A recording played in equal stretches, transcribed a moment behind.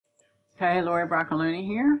Okay, Lori Broccolini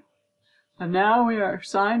here. And now we are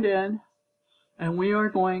signed in and we are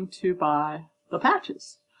going to buy the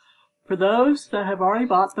patches. For those that have already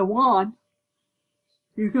bought the wand,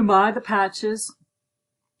 you can buy the patches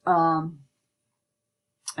at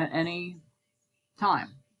any time.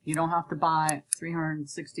 You don't have to buy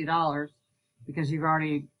 $360 because you've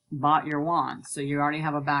already bought your wand. So you already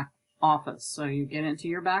have a back office. So you get into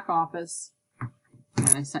your back office,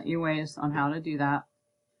 and I sent you ways on how to do that.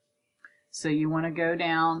 So you want to go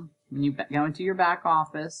down, when you go into your back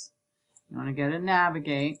office, you want to go to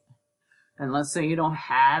navigate, and let's say you don't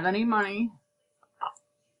have any money,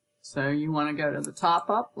 so you want to go to the top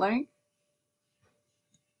up link.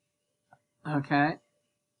 Okay,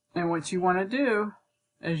 and what you want to do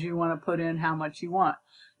is you want to put in how much you want.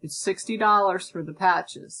 It's $60 for the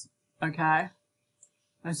patches, okay?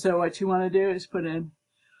 And so what you want to do is put in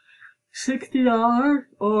 $60,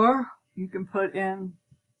 or you can put in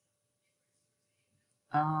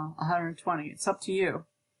 120. It's up to you.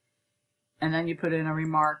 And then you put in a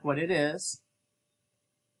remark what it is.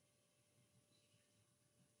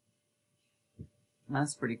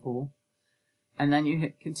 That's pretty cool. And then you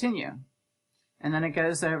hit continue. And then it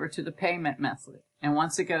goes over to the payment method. And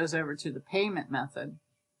once it goes over to the payment method,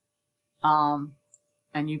 and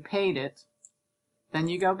you paid it, then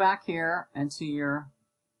you go back here into your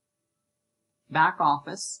back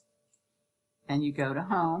office and you go to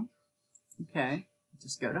home. Okay.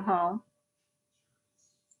 Just go to home.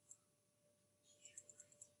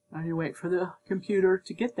 Now you wait for the computer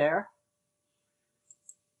to get there.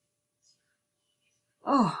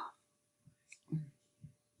 Oh.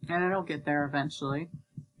 And it'll get there eventually.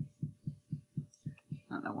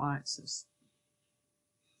 I don't know why it's just...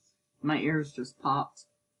 My ears just popped.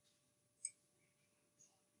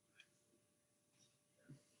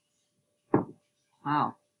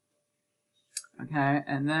 Wow. Okay,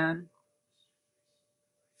 and then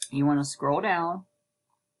you want to scroll down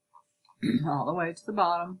all the way to the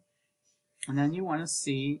bottom, and then you want to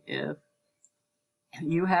see if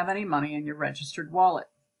you have any money in your registered wallet.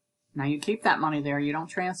 Now you keep that money there. You don't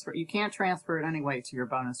transfer. You can't transfer it anyway to your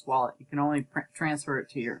bonus wallet. You can only transfer it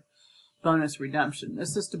to your bonus redemption.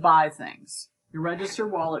 This is to buy things. Your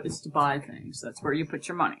registered wallet is to buy things. That's where you put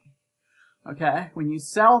your money. Okay? When you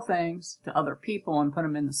sell things to other people and put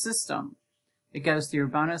them in the system, it goes to your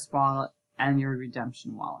bonus wallet and your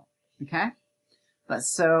redemption wallet. Okay? But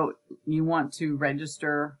so you want to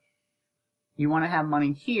register, you want to have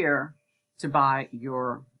money here to buy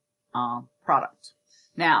your product.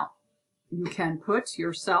 Now, you can put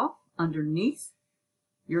yourself underneath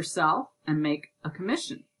yourself and make a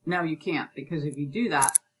commission. No, you can't, because if you do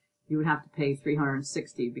that, you would have to pay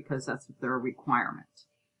 $360 because that's their requirement.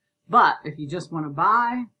 But if you just want to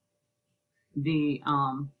buy the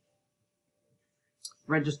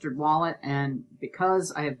registered wallet, and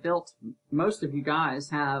because I have built, most of you guys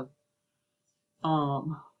have, it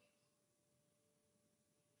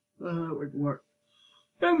would work.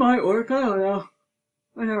 It might work, I don't know.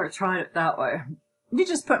 I never tried it that way. You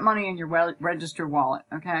just put money in your registered wallet,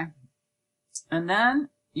 okay? And then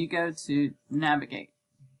you go to navigate.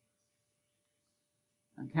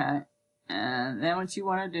 Okay? And then what you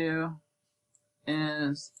want to do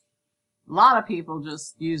is, a lot of people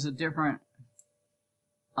just use a different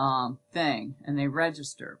thing, and they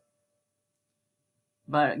register.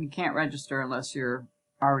 But you can't register unless you're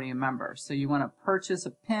already a member. So you want to purchase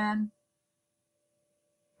a pin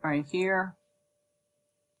right here.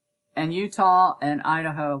 And Utah and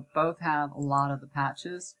Idaho both have a lot of the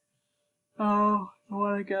patches. Oh, you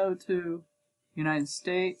want to go to United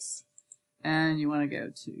States, and you want to go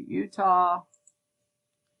to Utah,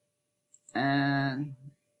 and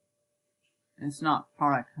it's not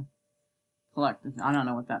product collected. I don't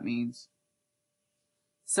know what that means.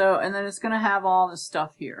 So, and then it's going to have all this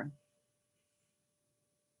stuff here.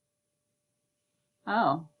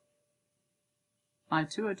 Oh. My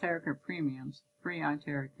 2 Etericare premiums, 3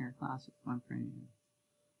 Etericare classics, 1 premium.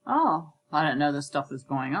 Oh, I didn't know this stuff was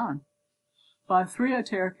going on. Buy 3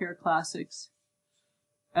 Etericare classics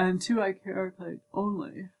and 2 Etericare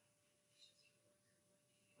only.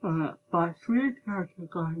 Buy 3 Etericare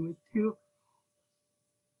classics with 2.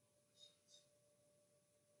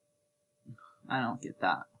 I don't get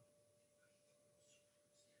that.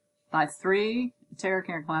 Buy 3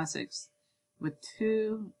 Etericare classics with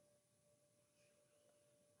 2.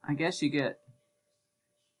 I guess you get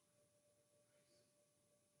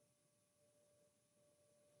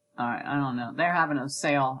alright, I don't know. They're having a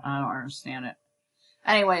sale. I don't understand it.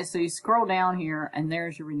 Anyway, so you scroll down here and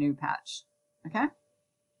there's your renew patch. Okay?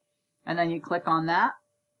 And then you click on that,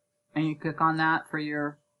 and you click on that for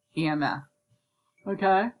your EMF.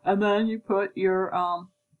 Okay, and then you put your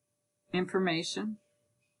information.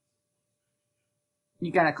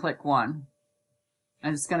 You gotta click one.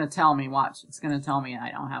 And it's gonna tell me, watch, it's gonna tell me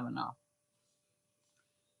I don't have enough.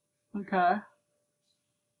 Okay.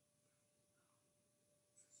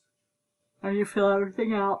 And you fill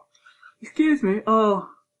everything out. Excuse me. Oh,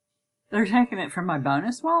 they're taking it from my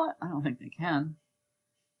bonus wallet? I don't think they can.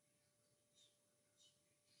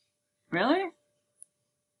 Really?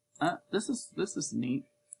 This is neat.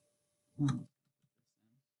 I'm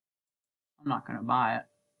not gonna buy it.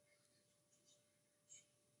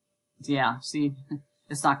 Yeah, see,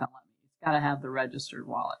 it's not gonna let me. It's gotta have the registered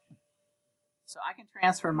wallet. So I can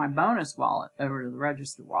transfer my bonus wallet over to the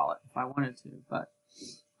registered wallet if I wanted to, but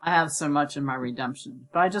I have so much in my redemption.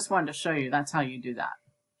 But I just wanted to show you that's how you do that.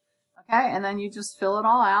 Okay, and then you just fill it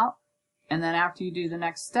all out, and then after you do the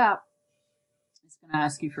next step, it's going to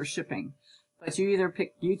ask you for shipping. But you either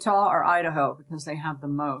pick Utah or Idaho because they have the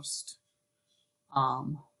most.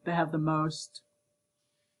 They have the most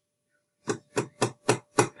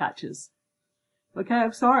patches. Okay,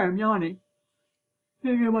 I'm sorry, I'm yawning. I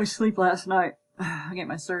didn't get my sleep last night. I get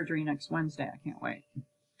my surgery next Wednesday. I can't wait.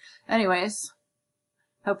 Anyways,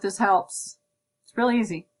 hope this helps. It's real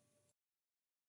easy.